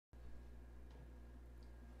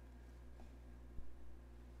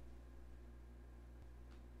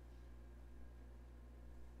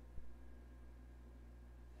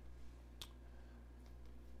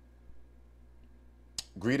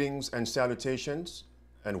Greetings and salutations,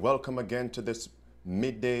 and welcome again to this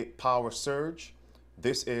midday power surge.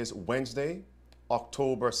 This is Wednesday,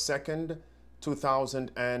 October 2nd,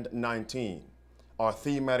 2019. Our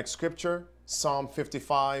thematic scripture, Psalm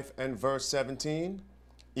 55 and verse 17,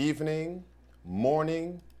 evening,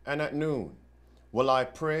 morning, and at noon will I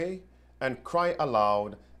pray and cry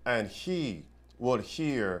aloud, and he will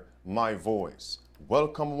hear my voice.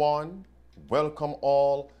 Welcome one, welcome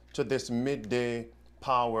all to this midday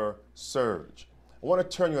power surge. I want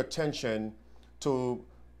to turn your attention to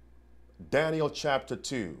Daniel chapter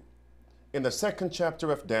 2. In the second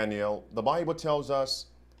chapter of Daniel, the Bible tells us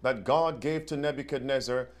that God gave to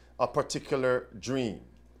Nebuchadnezzar a particular dream.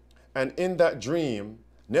 And in that dream,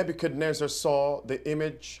 Nebuchadnezzar saw the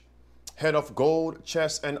image, head of gold,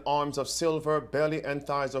 chest and arms of silver, belly and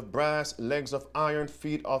thighs of brass, legs of iron,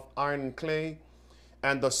 feet of iron and clay,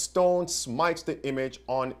 and the stone smites the image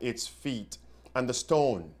on its feet. And the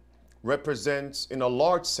stone represents, in a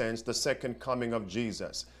large sense, the second coming of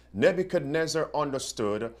Jesus. Nebuchadnezzar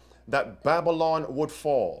understood that Babylon would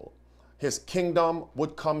fall. His kingdom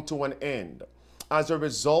would come to an end. As a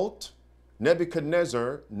result,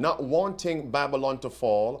 Nebuchadnezzar, not wanting Babylon to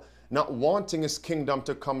fall, not wanting his kingdom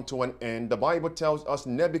to come to an end, the Bible tells us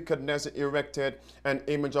Nebuchadnezzar erected an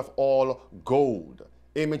image of all gold.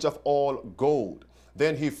 Image of all gold.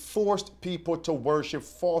 Then he forced people to worship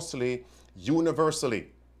falsely universally.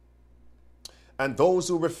 And those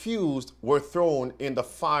who refused were thrown in the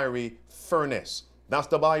fiery furnace. That's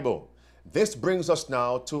the Bible. This brings us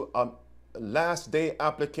now to a last day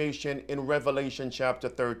application in Revelation chapter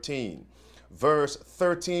 13, verse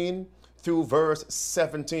 13 through verse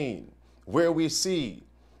 17, where we see,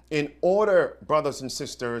 in order, brothers and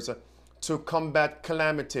sisters, to combat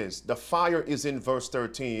calamities, the fire is in verse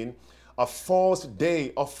 13, a false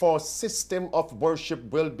day, a false system of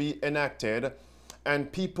worship will be enacted,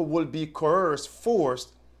 and people will be coerced,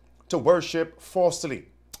 forced to worship falsely,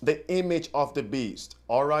 the image of the beast.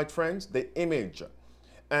 All right, friends, the image.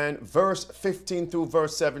 And verse 15 through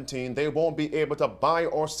verse 17, they won't be able to buy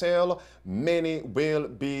or sell. Many will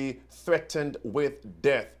be threatened with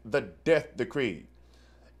death, the death decree.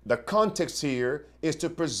 The context here is to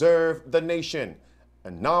preserve the nation.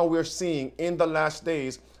 And now we're seeing in the last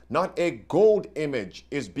days, not a gold image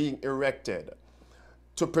is being erected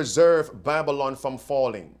to preserve Babylon from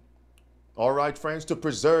falling. All right, friends, to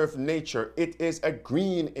preserve nature. It is a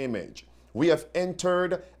green image. We have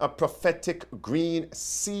entered a prophetic green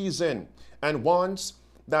season. And once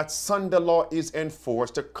that Sunday law is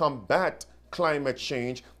enforced to combat climate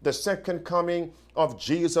change, the second coming of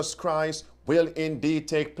Jesus Christ will indeed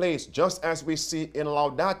take place, just as we see in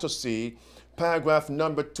Laudato Si, paragraph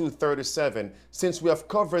number 237. Since we have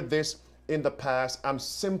covered this in the past, I'm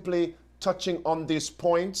simply touching on these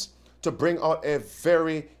points to bring out a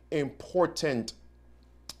very important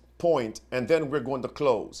point, and then we're going to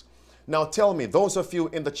close. Now tell me, those of you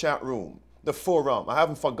in the chat room, the forum, I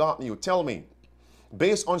haven't forgotten you, tell me,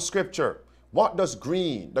 based on scripture, what does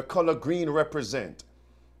green, the color green, represent?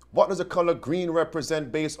 What does the color green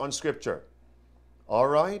represent based on scripture? All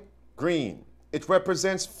right, green. It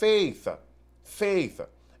represents faith. Faith.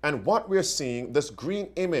 And what we're seeing, this green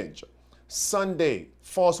image, Sunday,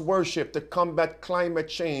 false worship to combat climate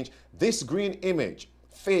change, this green image,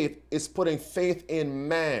 faith, is putting faith in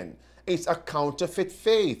man. It's a counterfeit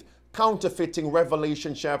faith, counterfeiting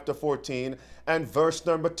Revelation chapter 14 and verse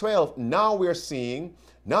number 12. Now we're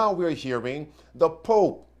hearing the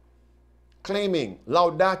Pope claiming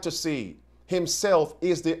Laudato Si, himself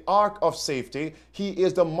is the ark of safety. He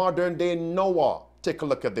is the modern day Noah. Take a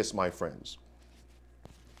look at this, my friends.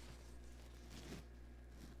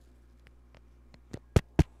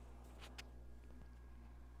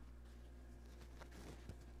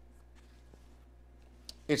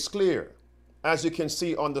 It's clear, as you can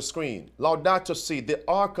see on the screen. Laudato Si, the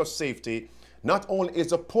ark of safety. Not only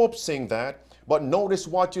is the Pope saying that, but notice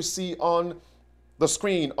what you see on the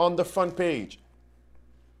screen, on the front page.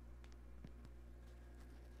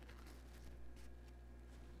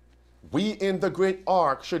 We in the great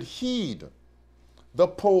ark should heed the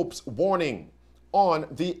Pope's warning on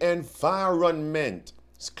the environment.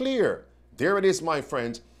 It's clear. There it is, my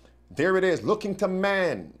friends. There it is, looking to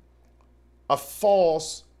man. A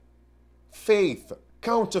false faith,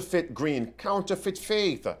 counterfeit green, counterfeit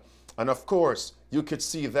faith. And of course, you could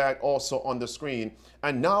see that also on the screen.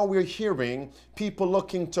 And now we're hearing people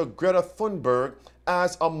looking to Greta Thunberg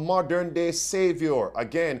as a modern day savior.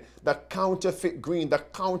 Again, the counterfeit green, the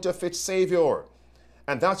counterfeit savior.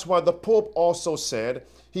 And that's why the Pope also said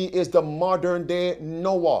he is the modern day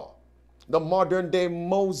Noah, the modern day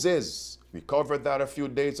Moses. We covered that a few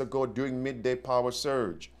days ago during Midday Power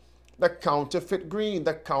Surge. The counterfeit green,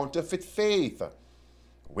 the counterfeit faith.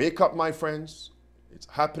 Wake up, my friends. It's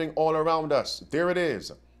happening all around us. There it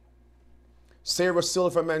is. Sarah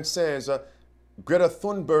Silverman says, Greta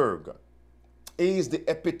Thunberg is the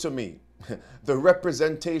epitome, the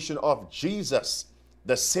representation of Jesus,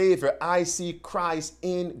 the Savior. I see Christ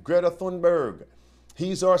in Greta Thunberg.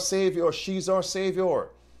 He's our Savior. She's our Savior.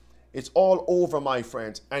 It's all over, my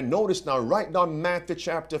friends. And notice now, write down Matthew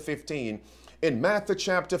chapter 15. In Matthew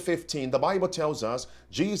chapter 15, the Bible tells us,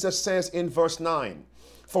 Jesus says in verse 9,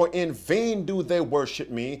 for in vain do they worship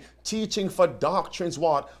me, teaching for doctrines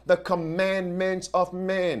what? The commandments of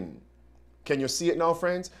men. Can you see it now,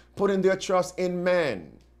 friends? Putting their trust in man.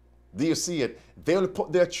 Do you see it? They'll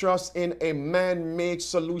put their trust in a man-made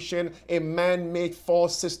solution, a man-made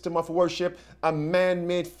false system of worship, a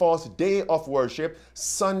man-made false day of worship,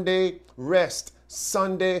 Sunday rest,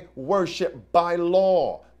 Sunday worship by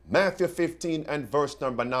law. Matthew 15 and verse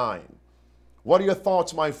number 9. What are your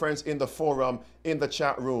thoughts, my friends, in the forum, in the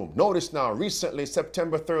chat room? Notice now, recently,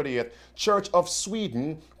 September 30th, Church of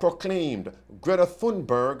Sweden proclaimed Greta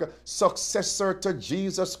Thunberg successor to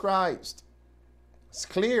Jesus Christ. It's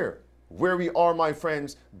clear where we are, my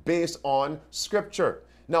friends, based on Scripture.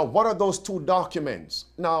 Now, what are those two documents?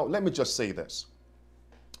 Now, let me just say this.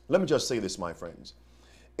 Let me just say this, my friends.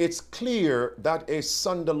 It's clear that a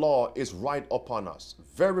Sunday law is right upon us.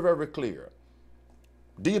 Very, very clear.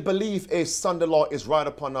 Do you believe a Sunday law is right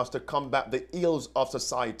upon us to combat the ills of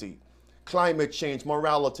society, climate change,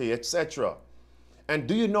 morality, etc.? And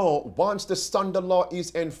do you know, once the Sunday law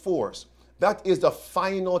is enforced, that is the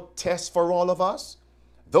final test for all of us?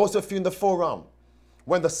 Those of you in the forum,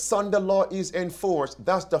 when the Sunday law is enforced,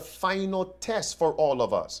 that's the final test for all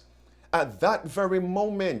of us. At that very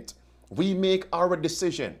moment, we make our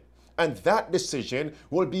decision, and that decision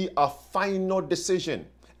will be a final decision.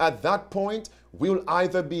 At that point, we'll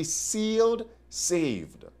either be sealed,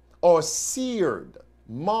 saved, or seared,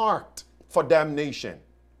 marked for damnation.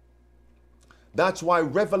 That's why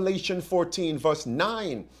Revelation 14, verse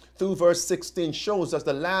 9 through verse 16 shows us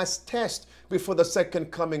the last test before the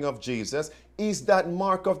second coming of Jesus is that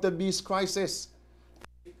mark of the beast crisis.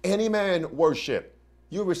 If any man worship,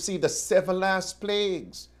 you receive the 7 last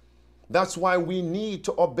plagues. That's why we need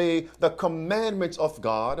to obey the commandments of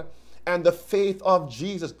God and the faith of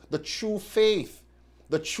Jesus, the true faith,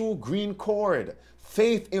 the true green cord,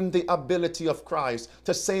 faith in the ability of Christ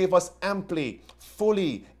to save us amply,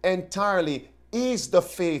 fully, entirely, is the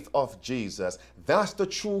faith of Jesus. That's the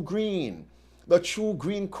true green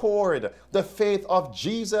cord, the faith of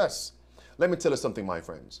Jesus. Let me tell you something, my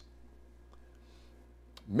friends.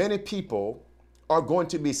 Many people are going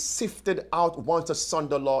to be sifted out once the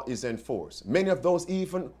Sunday law is enforced. Many of those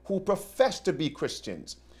even who profess to be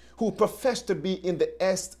Christians, who profess to be in the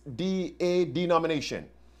SDA denomination,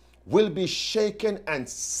 will be shaken and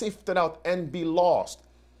sifted out and be lost.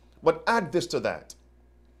 But add this to that.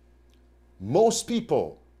 Most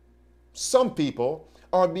people, some people,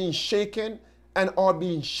 are being shaken and are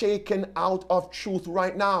being shaken out of truth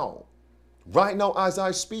right now. Right now as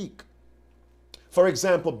I speak. For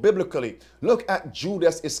example, biblically, look at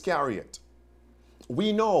Judas Iscariot.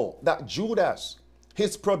 We know that Judas,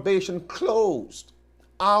 his probation closed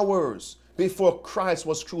hours before Christ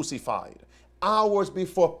was crucified. Hours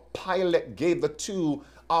before Pilate gave the two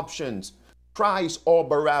options, Christ or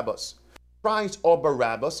Barabbas. Christ or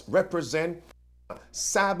Barabbas represent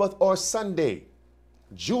Sabbath or Sunday.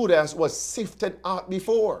 Judas was sifted out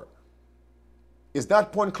before. Is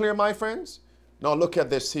that point clear, my friends? Now look at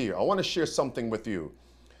this here. I want to share something with you.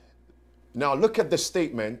 Now look at the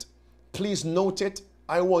statement. Please note it.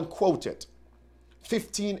 I won't quote it.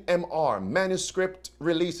 15 MR, manuscript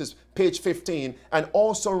releases, page 15, and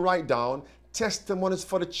also write down Testimonies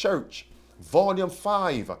for the Church, volume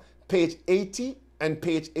 5, page 80 and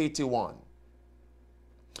page 81.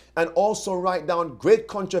 And also write down Great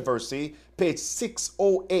Controversy, page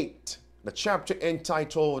 608, the chapter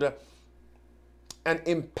entitled An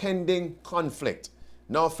Impending Conflict.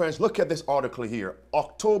 Now, friends, look at this article here.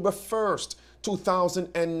 October 1st,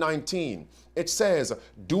 2019. It says,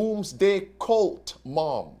 Doomsday Cult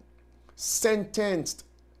Mom sentenced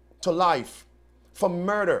to life for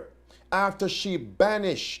murder after she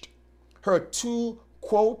banished her 2,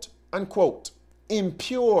 quote unquote,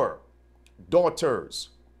 impure daughters,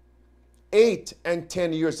 8 and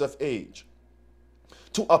 10 years of age,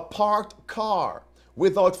 to a parked car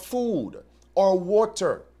without food or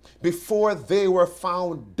water before they were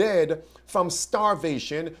found dead from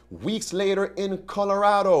starvation weeks later in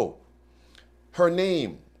Colorado. Her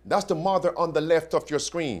name, that's the mother on the left of your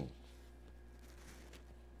screen.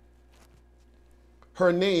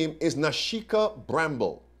 Her name is Nashika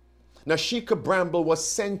Bramble. Nashika Bramble was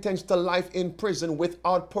sentenced to life in prison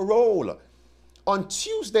without parole on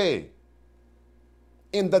Tuesday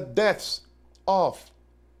in the deaths of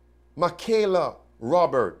Michaela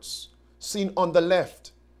Roberts, seen on the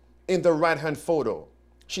left in the right-hand photo.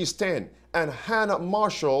 She's 10. And Hannah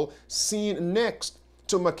Marshall, seen next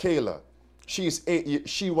to Michaela. She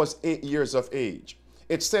was 8 years of age.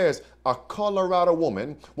 It says a Colorado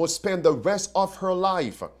woman will spend the rest of her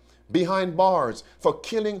life behind bars for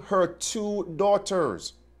killing her 2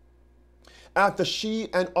 daughters after she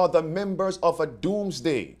and other members of a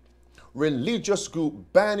doomsday religious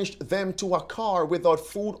group banished them to a car without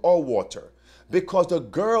food or water because the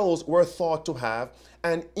girls were thought to have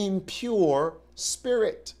an impure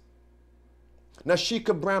spirit.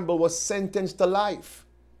 Nashika Bramble was sentenced to life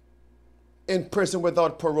in prison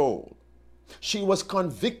without parole. She was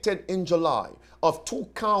convicted in July of 2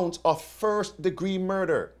 counts of first-degree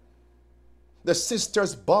murder. The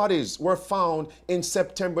sisters' bodies were found in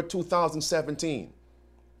September 2017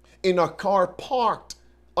 in a car parked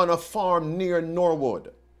on a farm near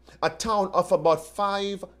Norwood, a town of about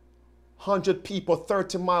 500 people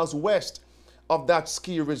 30 miles west of that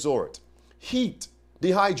ski resort. Heat,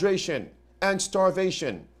 dehydration, and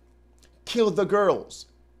starvation killed the girls,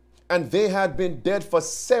 and they had been dead for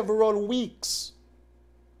several weeks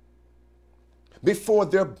before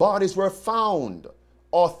their bodies were found,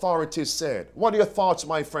 authorities said. What are your thoughts,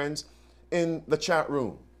 my friends, in the chat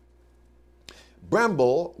room?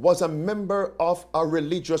 Bramble was a member of a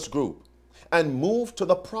religious group and moved to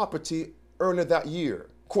the property earlier that year,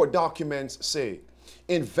 court documents say.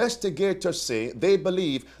 Investigators say they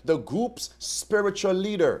believe the group's spiritual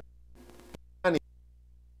leader of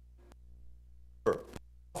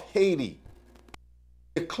Haiti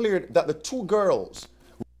declared that the 2 girls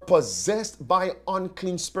were possessed by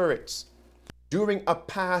unclean spirits during a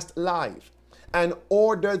past life and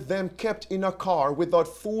ordered them kept in a car without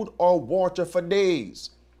food or water for days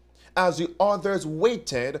as the others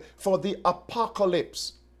waited for the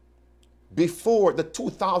apocalypse before the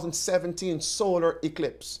 2017 solar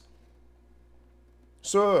eclipse.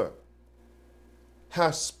 Sir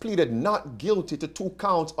has pleaded not guilty to 2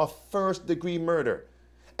 counts of first-degree murder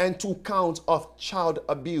and 2 counts of child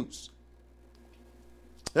abuse.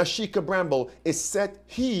 Nashika Bramble is set,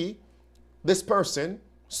 this person,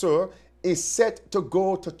 sir, is set to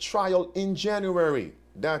go to trial in January.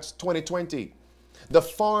 That's 2020. The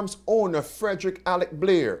farm's owner, Frederick Alec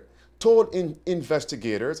Blair, told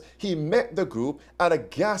investigators he met the group at a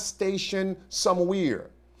gas station somewhere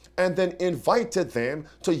and then invited them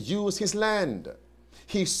to use his land.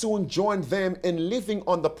 He soon joined them in living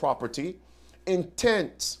on the property in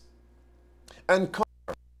tents and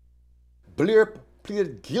cars. Blair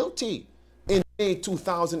pleaded guilty in May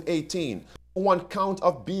 2018 on 1 count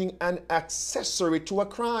of being an accessory to a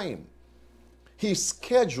crime. He's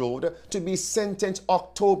scheduled to be sentenced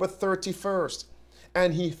October 31st,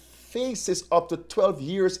 and he faces up to 12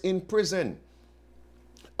 years in prison.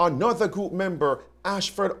 Another group member,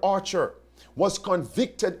 Ashford Archer, was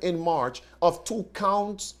convicted in March of 2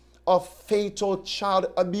 counts of fatal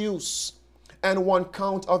child abuse and 1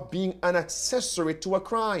 count of being an accessory to a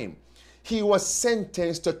crime. He was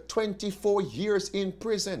sentenced to 24 years in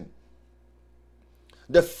prison.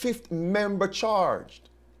 The 5th member charged,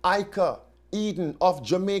 Ika Eden of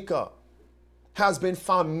Jamaica, has been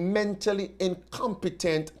found mentally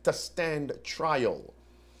incompetent to stand trial.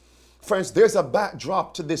 Friends, there's a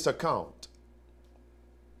backdrop to this account.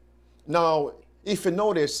 Now, if you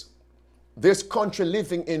notice, there's country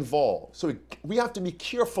living involved. So we have to be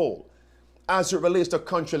careful as it relates to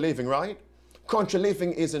country living, right? Country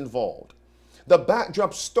living is involved. The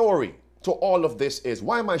backdrop story to all of this is,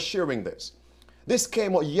 why am I sharing this? This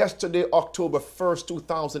came out yesterday, October 1st,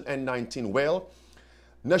 2019. Well,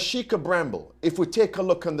 Nashika Bramble, if we take a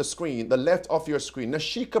look on the screen, the left of your screen,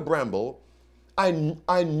 Nashika Bramble, I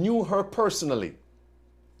knew her personally.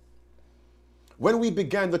 When we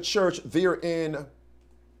began the church there in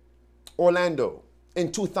Orlando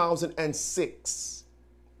in 2006,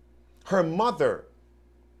 her mother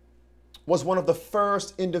was one of the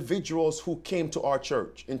first individuals who came to our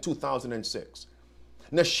church in 2006.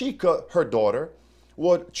 Nashika, her daughter,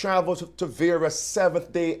 would travel to Vera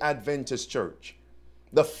Seventh-day Adventist Church.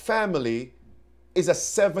 The family is a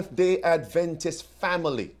Seventh-day Adventist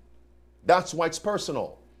family. That's why it's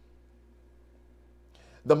personal.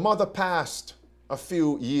 The mother passed a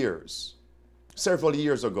few years, several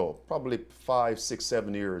years ago, probably 5, 6,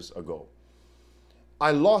 7 years ago. I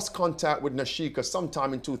lost contact with Nashika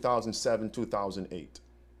sometime in 2007, 2008.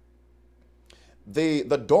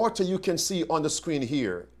 The daughter you can see on the screen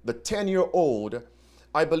here, the 10-year-old,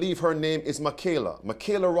 I believe her name is Michaela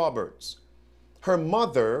Roberts. Her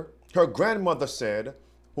mother, her grandmother said,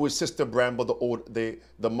 who is Sister Bramble,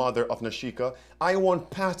 the mother of Nashika, I want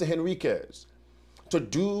Pastor Henriques to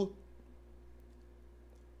do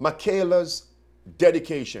Michaela's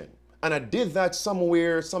dedication. And I did that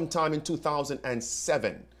sometime in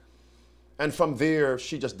 2007. And from there,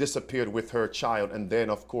 she just disappeared with her child. And then,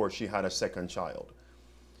 of course, she had a second child.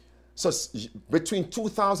 So between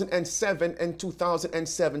 2007 and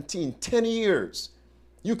 2017, 10 years,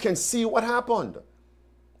 you can see what happened.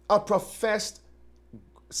 A professed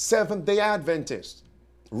Seventh-day Adventist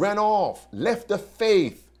ran off, left the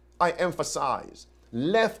faith, I emphasize,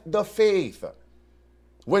 left the faith,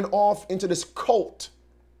 went off into this cult.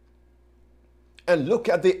 And look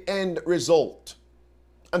at the end result.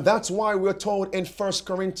 And that's why we're told in 1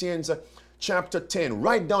 Corinthians chapter 10,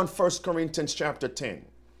 write down 1 Corinthians chapter 10,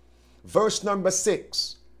 verse number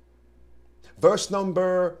 6, verse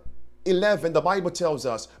number 11, the Bible tells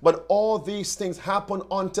us, but all these things happen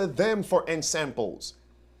unto them for ensamples,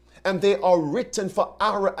 and they are written for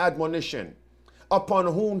our admonition, upon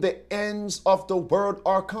whom the ends of the world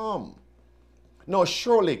are come. Now,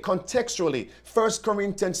 surely, contextually, 1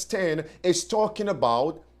 Corinthians 10 is talking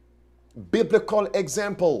about biblical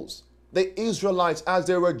examples. The Israelites as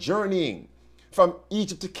they were journeying from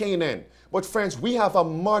Egypt to Canaan. But friends, we have a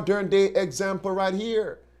modern day example right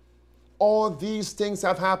here. All these things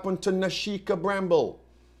have happened to Nashika Bramble.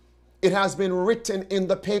 It has been written in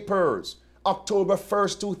the papers, October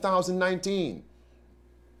 1st, 2019.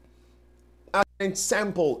 As an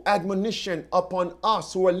example, admonition upon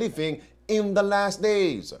us who are living in the last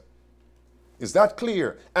days. Is that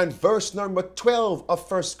clear? And verse number 12 of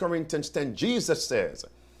 1 Corinthians 10, Jesus says,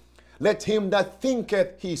 let him that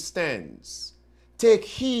thinketh he stands take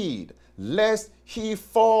heed lest he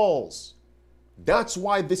falls. That's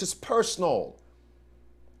why this is personal.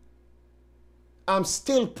 I'm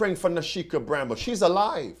still praying for Nashika Bramble. She's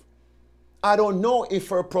alive. I don't know if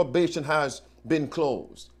her probation has been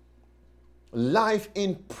closed. Life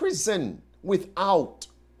in prison without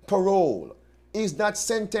parole is that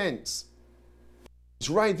sentence. It's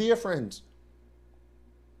right there, friends.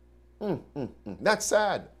 That's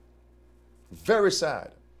sad. Very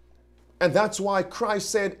sad. And that's why Christ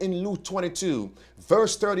said in Luke 22,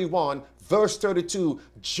 verse 31, verse 32,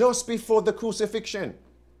 just before the crucifixion,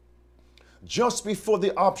 just before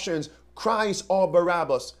the options, Christ or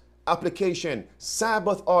Barabbas, application,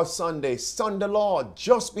 Sabbath or Sunday, Sunday law,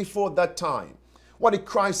 just before that time. What did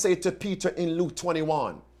Christ say to Peter in Luke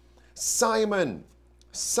 21? Simon,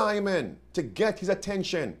 Simon, to get his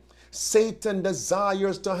attention, Satan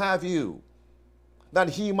desires to have you, that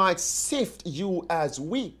he might sift you as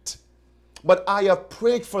wheat. But I have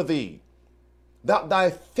prayed for thee, that thy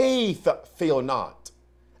faith fail not.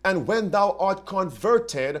 And when thou art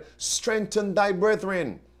converted, strengthen thy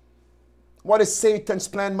brethren. What is Satan's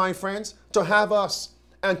plan, my friends? To have us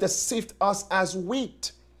and to sift us as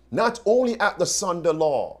wheat, not only at the Sunday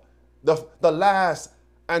law, the last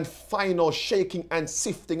and final shaking and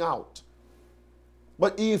sifting out,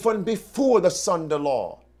 but even before the Sunday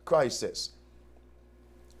law, Christ says.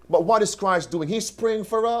 But what is Christ doing? He's praying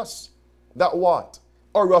for us. That what?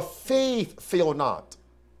 Our faith fail not.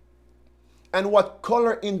 And what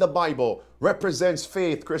color in the Bible represents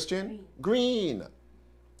faith, Christian? Green.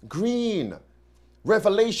 Green.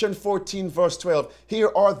 Revelation 14 verse 12. Here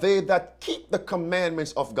are they that keep the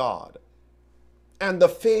commandments of God and the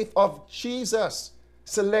faith of Jesus.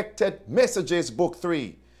 Selected Messages, Book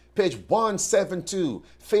 3, page 172.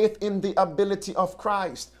 Faith in the ability of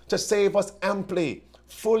Christ to save us amply,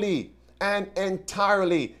 fully, and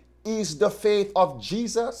entirely is the faith of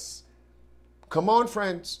Jesus. Come on,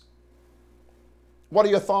 friends. What are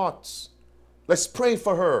your thoughts? Let's pray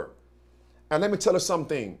for her. And let me tell you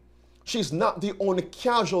something. She's not the only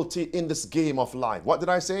casualty in this game of life. What did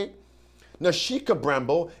I say? Nashika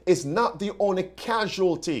Bramble is not the only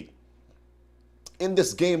casualty in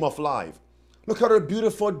this game of life. Look at her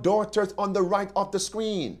beautiful daughters on the right of the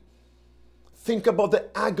screen. Think about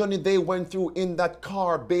the agony they went through in that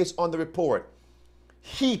car based on the report.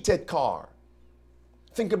 Heated car.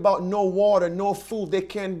 Think about no water, no food, they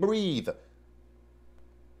can't breathe.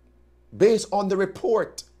 Based on the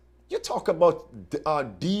report. You talk about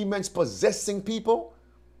demons possessing people.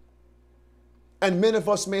 And many of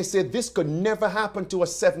us may say this could never happen to a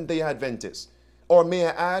Seventh-day Adventist. Or may I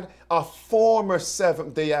add, a former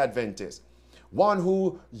Seventh-day Adventist. One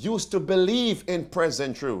who used to believe in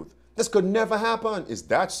present truth. This could never happen. Is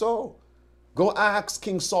that so? Go ask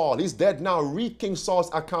King Saul. He's dead now. Read King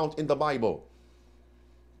Saul's account in the Bible.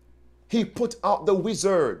 He put out the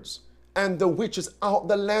wizards and the witches out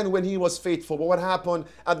the land when he was faithful. But what happened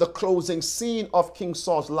at the closing scene of King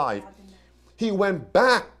Saul's life? He went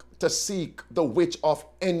back to seek the witch of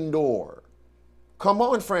Endor. Come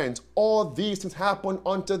on, friends. All these things happened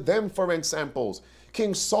unto them for examples.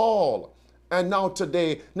 King Saul, and now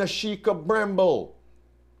today, Nashika Bramble.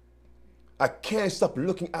 I can't stop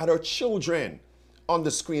looking at her children on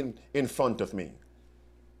the screen in front of me.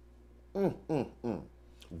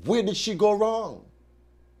 Where did she go wrong?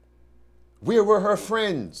 Where were her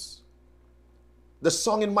friends? The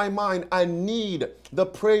song in my mind, I need the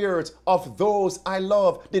prayers of those I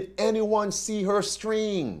love. Did anyone see her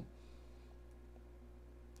string?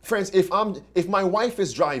 Friends, if my wife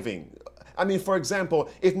is driving, for example,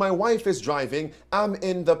 if my wife is driving, I'm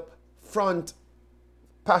in the front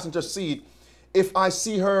passenger seat. If I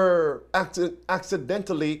see her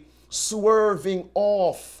accidentally swerving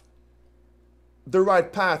off the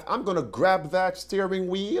right path, I'm going to grab that steering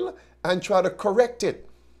wheel and try to correct it.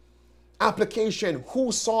 Application,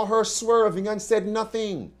 who saw her swerving and said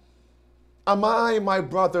nothing? Am I my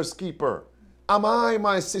brother's keeper? Am I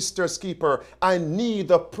my sister's keeper? I need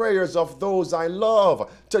the prayers of those I love.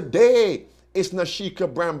 Today it's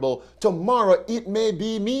Nashika Bramble. Tomorrow it may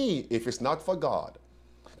be me if it's not for God.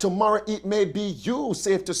 Tomorrow it may be you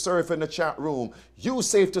safe to serve in the chat room. You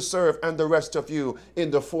safe to serve and the rest of you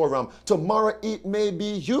in the forum. Tomorrow it may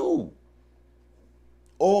be you.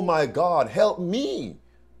 Oh my God, help me.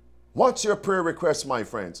 What's your prayer request, my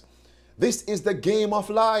friends? This is the game of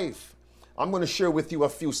life. I'm going to share with you a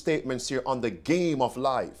few statements here on the game of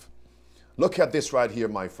life. Look at this right here,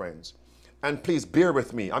 my friends. And please bear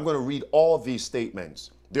with me. I'm going to read all these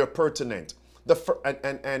statements. They're pertinent.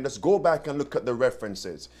 And let's go back and look at the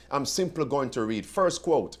references. I'm simply going to read. First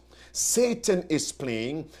quote, Satan is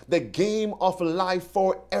playing the game of life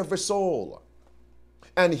for every soul.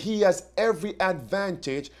 And he has every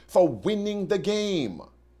advantage for winning the game.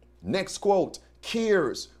 Next quote,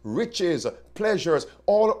 cares, riches, pleasures,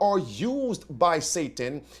 all are used by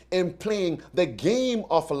Satan in playing the game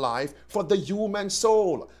of life for the human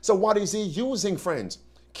soul. So what is he using, friends?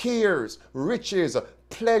 Cares, riches,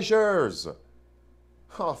 pleasures.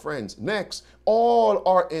 Friends, next, all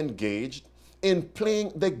are engaged in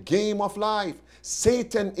playing the game of life.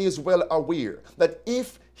 Satan is well aware that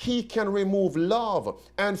if he can remove love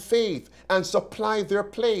and faith and supply their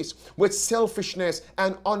place with selfishness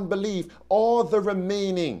and unbelief, all the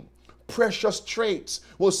remaining precious traits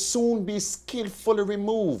will soon be skillfully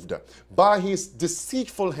removed by his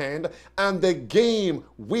deceitful hand, and the game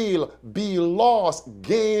will be lost.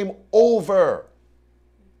 Game over.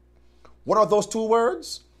 What are those two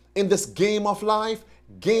words in this game of life?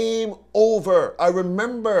 Game over. I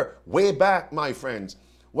remember way back, my friends,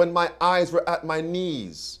 when my eyes were at my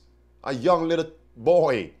knees, a young little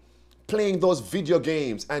boy playing those video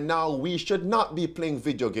games, and now we should not be playing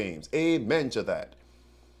video games. Amen to that.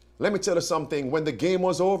 Let me tell you something. When the game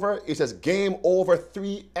was over, it says game over,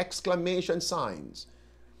 3 exclamation signs.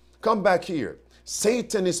 Come back here.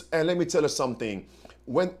 Satan is, and let me tell you something.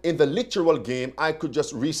 When in the literal game, I could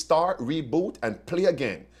just restart, reboot, and play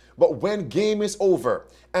again. But when game is over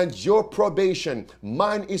and your probation,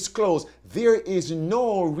 mine is closed, there is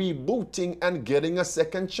no rebooting and getting a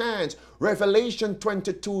second chance. Revelation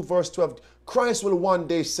 22 verse 12, Christ will one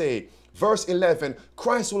day say, verse 11,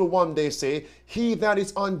 Christ will one day say, he that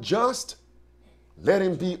is unjust, let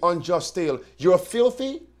him be unjust still. You're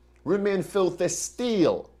filthy, remain filthy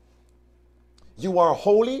still. You are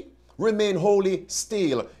holy, remain holy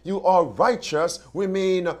still. You are righteous,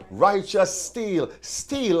 remain righteous still.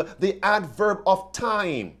 Still, the adverb of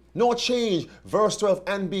time. No change. Verse 12,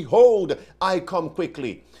 and behold, I come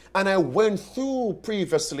quickly. And I went through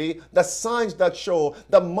previously the signs that show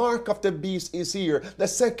the mark of the beast is here. The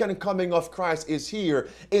second coming of Christ is here.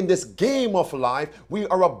 In this game of life, we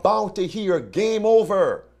are about to hear game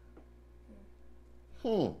over.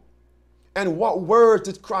 And what words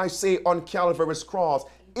did Christ say on Calvary's cross?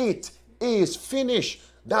 It is finished.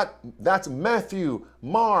 That's Matthew,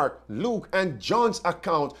 Mark, Luke, and John's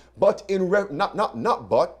account. But in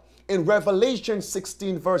in Revelation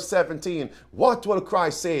 16 verse 17, what will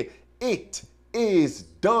Christ say? It is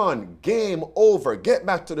done. Game over. Get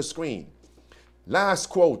back to the screen. Last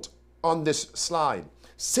quote on this slide.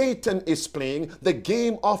 Satan is playing the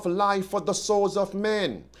game of life for the souls of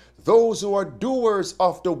men. Those who are doers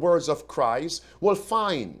of the words of Christ will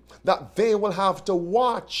find that they will have to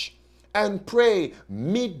watch and pray.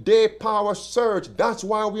 Midday power surge. That's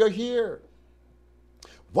why we are here.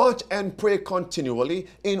 Watch and pray continually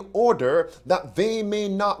in order that they may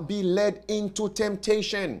not be led into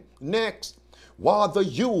temptation. Next, while the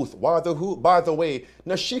youth, by the way,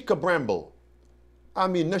 Nashika Bramble, I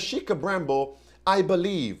mean, Nashika Bramble, I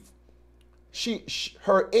believe,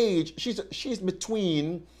 her age, she's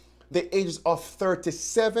between the ages of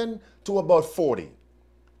 37 to about 40.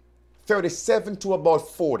 37 to about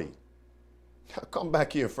 40. Come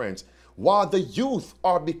back here, friends. While the youth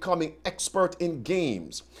are becoming expert in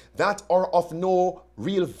games that are of no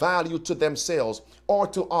real value to themselves or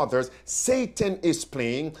to others, Satan is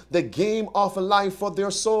playing the game of life for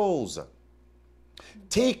their souls,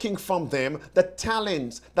 taking from them the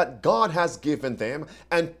talents that God has given them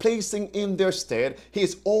and placing in their stead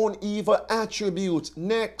his own evil attributes.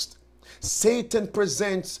 Next, Satan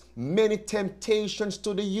presents many temptations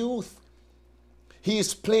to the youth. He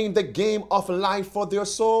is playing the game of life for their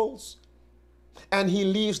souls, and he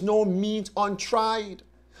leaves no means untried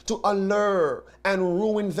to allure and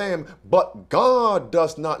ruin them. But God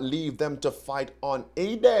does not leave them to fight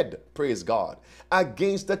unaided, praise God,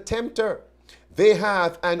 against the tempter. They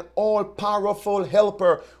have an all-powerful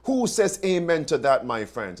helper. Who says amen to that, my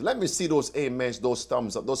friends? Let me see those amens, those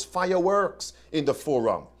thumbs up, those fireworks in the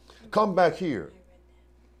forum. Come back here.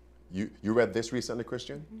 You read this recently,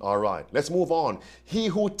 Christian? All right, let's move on. He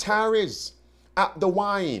who tarries at the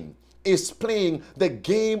wine is playing the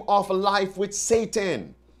game of life with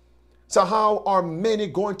Satan. So how are many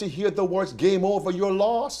going to hear the words game over? You're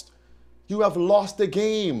lost. You have lost the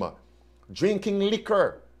game. Drinking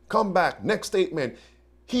liquor. Come back. Next statement.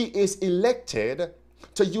 He is elected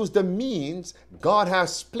to use the means God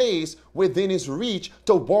has placed within his reach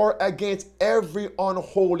to war against every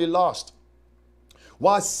unholy lust,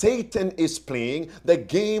 while Satan is playing the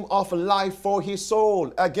game of life for his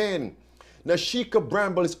soul. Again, Nashika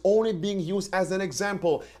Bramble is only being used as an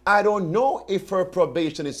example. I don't know if her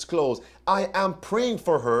probation is closed. I am praying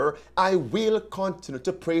for her. I will continue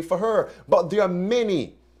to pray for her. But there are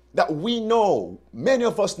many that we know, many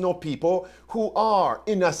of us know people who are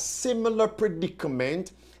in a similar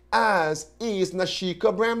predicament as is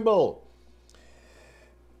Nashika Bramble.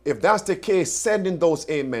 If that's the case, send in those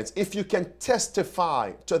amens. If you can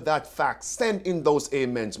testify to that fact, send in those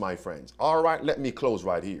amens, my friends. All right, let me close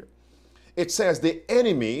right here. It says the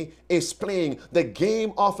enemy is playing the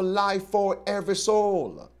game of life for every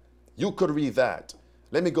soul. You could read that.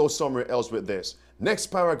 Let me go somewhere else with this. Next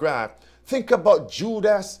paragraph. Think about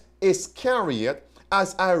Judas Iscariot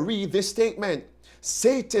as I read this statement.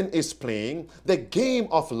 Satan is playing the game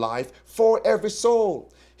of life for every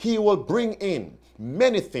soul. He will bring in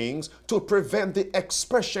many things to prevent the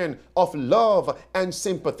expression of love and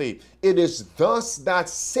sympathy. It is thus that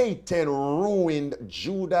Satan ruined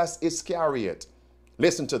Judas Iscariot.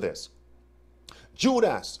 Listen to this.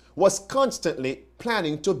 Judas was constantly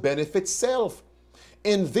planning to benefit self.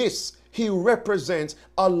 In this, he represents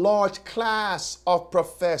a large class of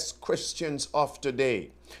professed Christians of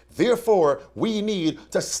today. Therefore, we need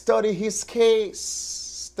to study his case.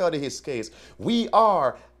 Study his case. We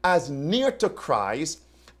are as near to Christ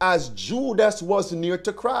as Judas was near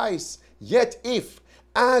to Christ. Yet if,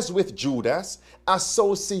 as with Judas,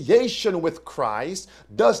 association with Christ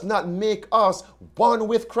does not make us one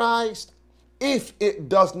with Christ, if it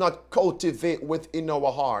does not cultivate within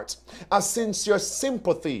our hearts a sincere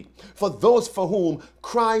sympathy for those for whom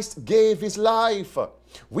Christ gave his life,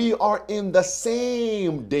 we are in the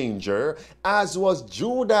same danger as was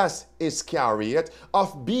Judas Iscariot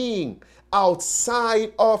of being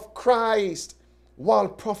outside of Christ while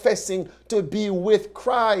professing to be with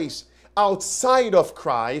Christ. Outside of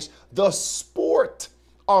Christ, the sport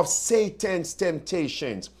of Satan's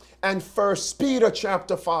temptations. And 1 Peter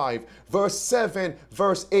chapter 5, verse 7,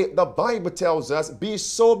 verse 8, the Bible tells us, be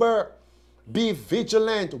sober, be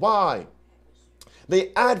vigilant. Why?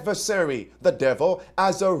 The adversary, the devil,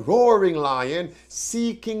 as a roaring lion,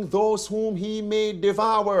 seeking those whom he may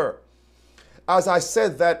devour. As I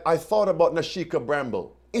said that, I thought about Nashika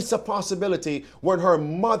Bramble. It's a possibility when her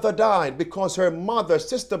mother died, because her mother,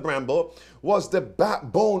 Sister Bramble, was the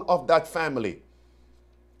backbone of that family.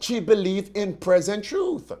 She believed in present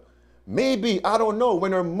truth. Maybe, I don't know,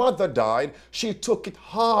 when her mother died, she took it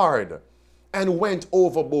hard and went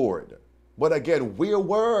overboard. But again, where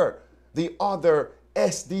were the other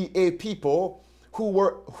SDA people who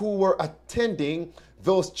were attending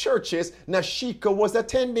those churches Nashika was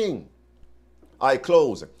attending? I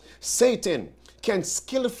close. Satan can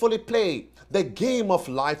skillfully play the game of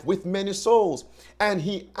life with many souls, and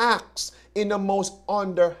he acts in a most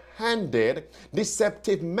underhanded,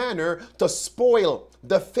 deceptive manner to spoil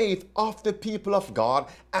the faith of the people of God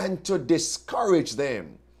and to discourage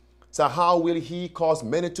them. So how will he cause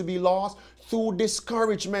many to be lost? through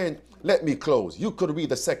discouragement. Let me close. You could read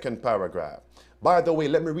the second paragraph. By the way,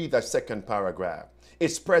 let me read that second paragraph.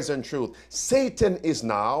 It's present truth. Satan is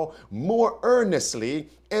now more earnestly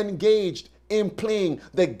engaged in playing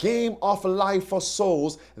the game of life for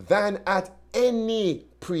souls than at any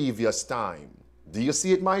previous time. Do you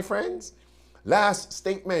see it, my friends? Last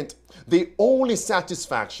statement. The only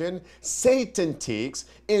satisfaction Satan takes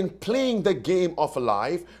in playing the game of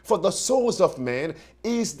life for the souls of men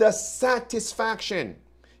is the satisfaction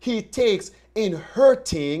he takes in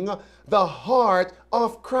hurting the heart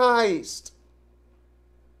of Christ.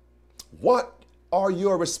 What are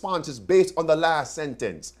your responses based on the last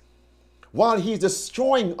sentence? While he's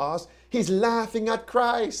destroying us, he's laughing at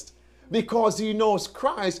Christ because he knows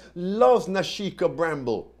Christ loves Nashika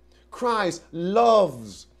Bramble. Christ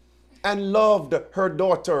loves and loved her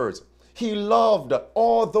daughters. He loved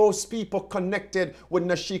all those people connected with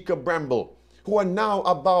Nashika Bramble who are now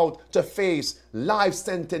about to face life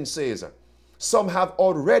sentences. Some have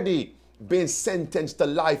already been sentenced to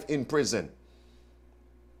life in prison.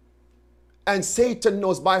 And Satan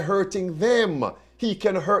knows by hurting them, he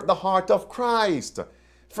can hurt the heart of Christ.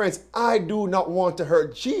 Friends, I do not want to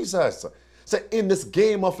hurt Jesus. So in this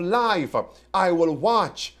game of life, I will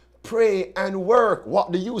watch, pray, and work.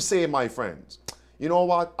 What do you say, my friends? You know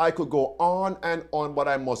what? I could go on and on, but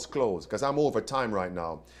I must close because I'm over time right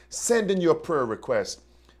now. Send in your prayer request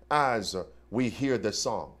as we hear the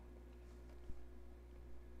song.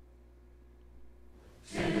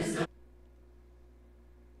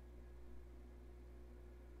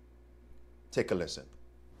 Take a listen.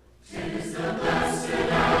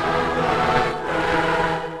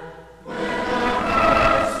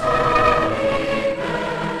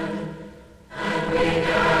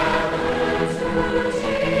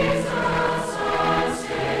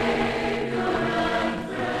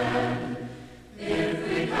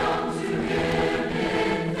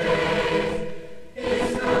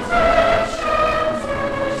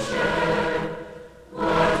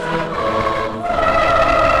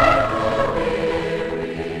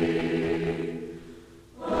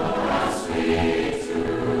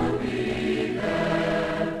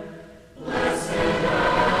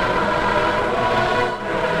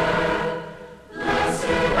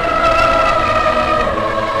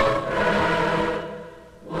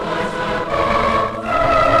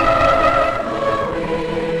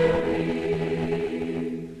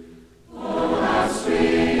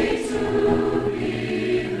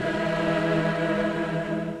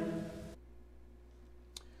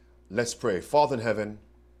 Let's pray. Father in heaven,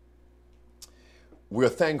 we're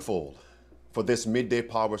thankful for this midday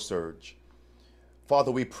power surge. Father,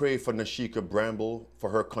 we pray for Nashika Bramble, for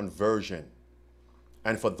her conversion,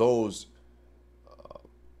 and for those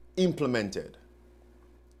implemented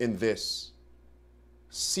in this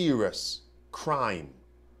serious crime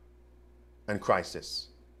and crisis.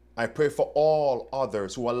 I pray for all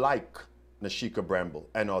others who are like Nashika Bramble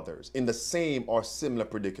and others in the same or similar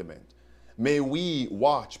predicament. May we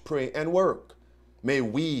watch, pray, and work. May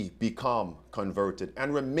we become converted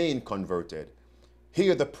and remain converted.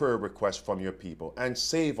 Hear the prayer request from your people and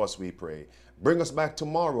save us, we pray. Bring us back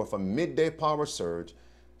tomorrow for midday power surge.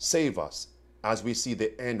 Save us as we see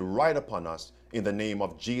the end right upon us in the name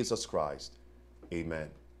of Jesus Christ. Amen.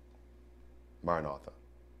 Maranatha.